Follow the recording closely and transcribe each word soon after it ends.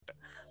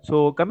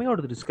So coming out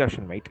of the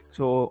discussion, right?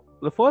 So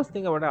the first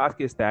thing I want to ask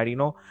is that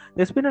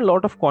there's been a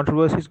lot of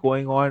controversies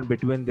going on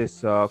between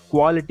this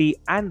quality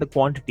and the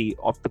quantity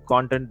of the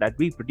content that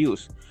we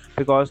produce,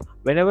 because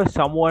whenever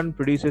someone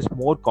produces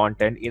more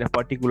content in a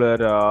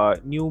particular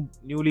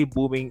newly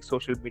booming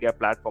social media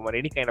platform or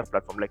any kind of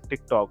platform like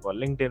TikTok or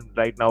LinkedIn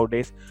right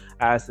nowadays,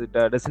 as it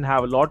doesn't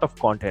have a lot of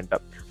content,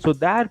 so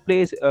that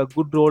plays a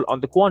good role on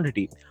the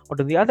quantity. But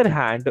on the other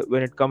hand,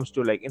 when it comes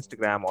to like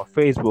Instagram or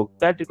Facebook,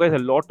 that requires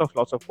a lots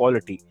of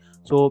quality.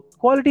 So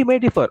quality may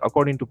differ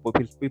according to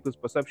people's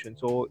perception.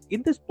 So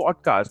in this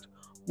podcast,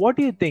 what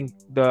do you think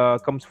the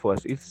comes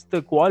first? Is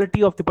the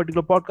quality of the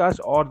particular podcast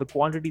or the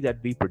quantity that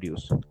we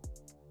produce?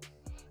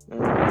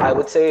 I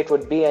would say it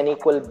would be an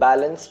equal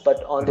balance,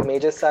 but on the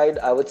major side,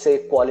 I would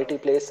say quality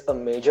plays a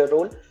major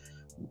role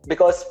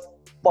because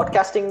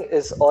podcasting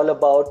is all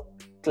about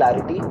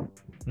clarity.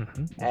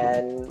 Mm-hmm.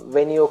 And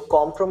when you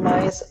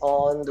compromise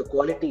on the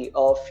quality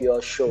of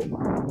your show,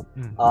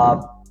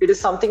 Mm-hmm. it is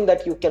something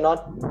that you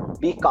cannot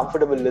be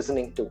comfortable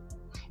listening to.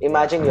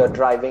 Imagine you're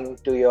driving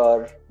to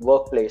your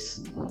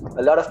workplace.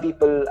 A lot of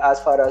people, as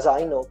far as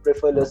I know,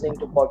 prefer listening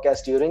to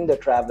podcasts during the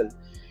travel.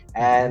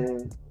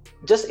 And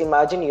just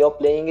imagine you're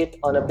playing it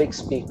on a big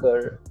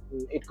speaker.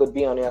 It could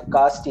be on your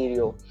car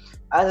stereo.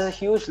 And there's a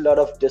huge lot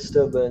of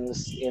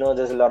disturbance.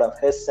 There's a lot of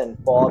hiss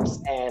and pops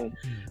and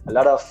a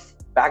lot of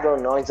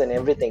background noise and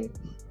everything.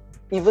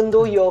 Even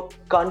though your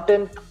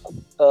content,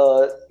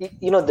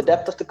 the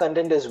depth of the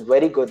content is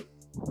very good,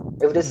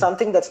 if there's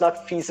something that's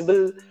not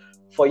feasible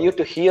for you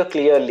to hear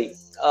clearly,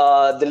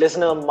 the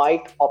listener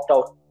might opt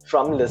out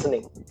from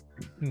listening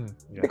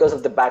because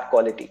of the bad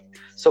quality.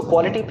 So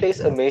quality plays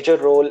a major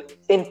role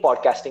in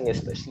podcasting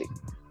especially.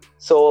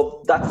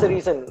 So that's the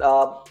reason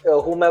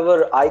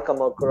whomever I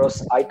come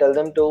across, I tell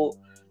them to,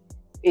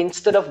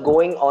 instead of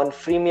going on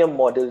freemium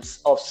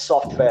models of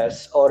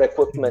softwares or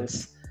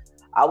equipments,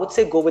 I would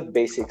say go with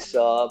basics.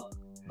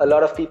 A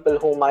lot of people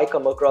whom I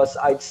come across,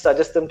 I'd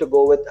suggest them to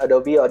go with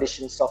Adobe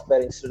Audition software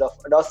instead of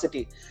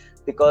Audacity,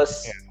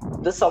 because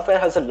this software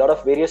has a lot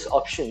of various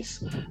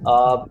options.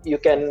 You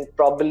can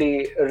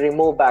probably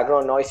remove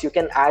background noise, you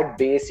can add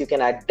bass, you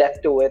can add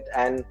depth to it,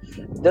 and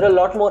there are a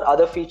lot more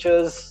other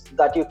features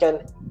that you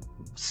can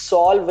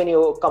solve when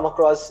you come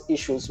across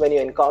issues, when you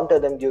encounter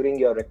them during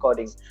your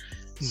recording.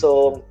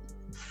 So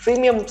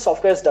freemium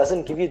softwares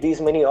doesn't give you these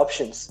many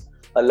options.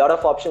 A lot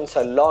of options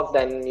are locked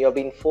and you're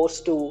being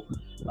forced to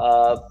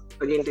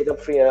again take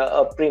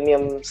a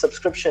premium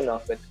subscription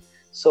of it.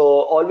 So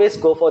always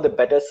go for the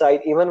better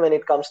side. Even when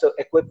it comes to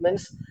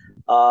equipments,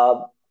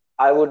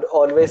 I would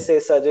always say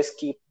suggest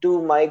keep two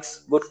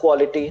mics, good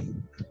quality.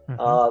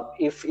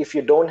 If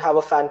you don't have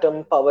a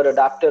phantom power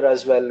adapter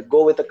as well,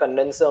 go with a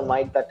condenser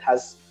mic that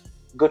has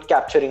good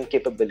capturing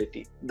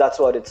capability. That's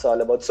what it's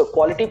all about. So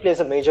quality plays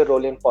a major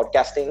role in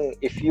podcasting.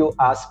 If you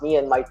ask me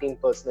and my team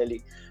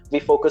personally, we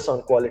focus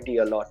on quality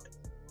a lot.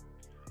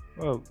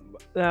 Well,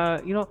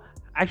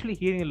 actually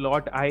hearing a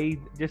lot, I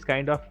just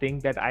kind of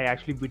think that I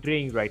actually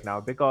betraying right now,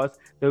 because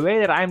the way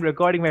that I'm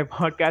recording my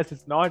podcast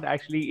is not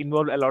actually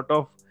involve a lot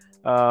of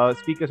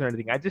speakers or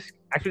anything. I just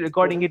actually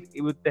recording it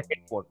with the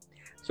headphone.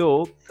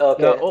 So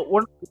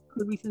one of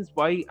the reasons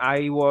why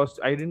I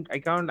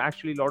can't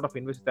actually a lot of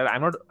invest that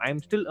I'm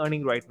still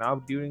earning right now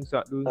doing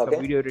some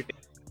video editing,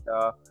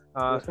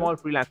 small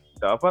freelance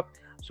stuff.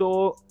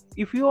 So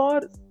if you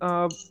are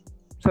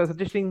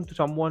suggesting to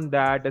someone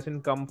that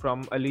doesn't come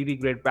from a leading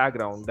grade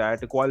background that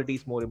the quality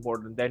is more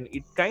important, then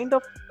it kind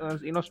of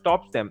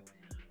stops them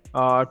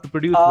to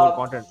produce more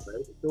content,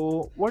 right?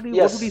 So what would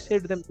you say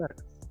to them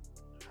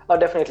there?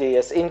 Definitely,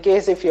 yes. In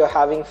case if you're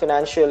having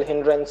financial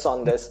hindrance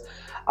on this,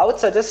 I would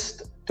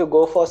suggest to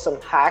go for some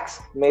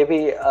hacks.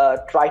 Maybe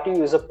try to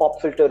use a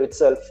pop filter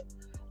itself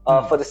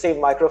for the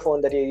same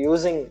microphone that you're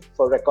using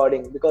for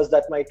recording, because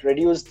that might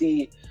reduce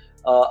the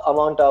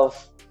amount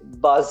of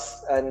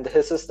buzz and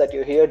hisses that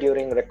you hear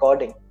during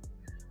recording.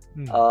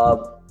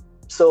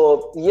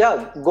 So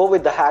go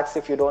with the hacks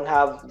if you don't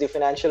have the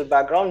financial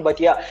background. But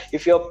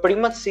if you're pretty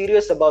much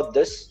serious about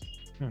this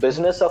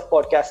business of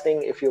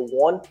podcasting, if you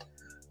want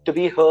to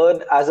be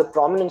heard as a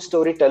prominent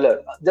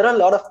storyteller, there are a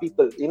lot of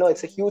people,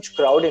 it's a huge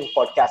crowd in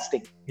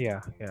podcasting.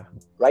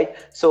 Right?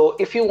 So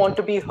if you want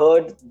to be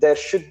heard, there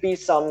should be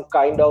some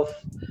kind of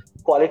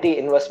quality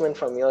investment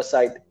from your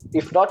side.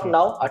 If not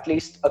now, at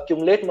least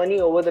accumulate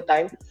money over the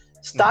time.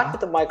 Start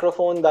with a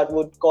microphone that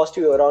would cost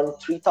you around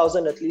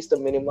 3,000 at least, a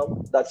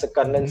minimum. That's a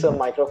condenser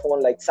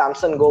microphone like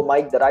Samsung Go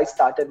mic that I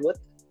started with.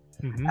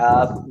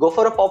 Go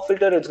for a pop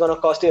filter. It's going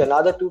to cost you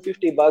another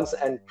 $250,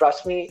 and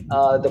trust me,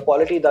 the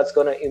quality that's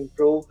going to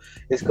improve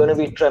is going to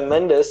be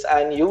tremendous.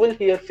 And you will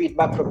hear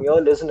feedback from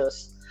your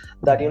listeners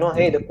that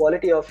hey, the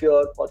quality of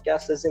your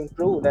podcast is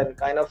improved, and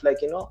kind of like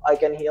I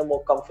can hear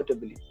more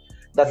comfortably.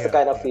 That's the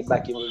kind of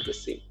feedback you will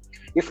receive.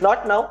 If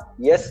not now,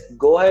 yes,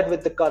 go ahead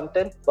with the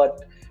content,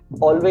 but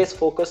always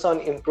focus on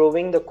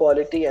improving the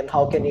quality. And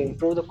how can you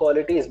improve the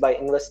quality is by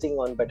investing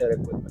on better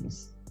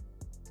equipments.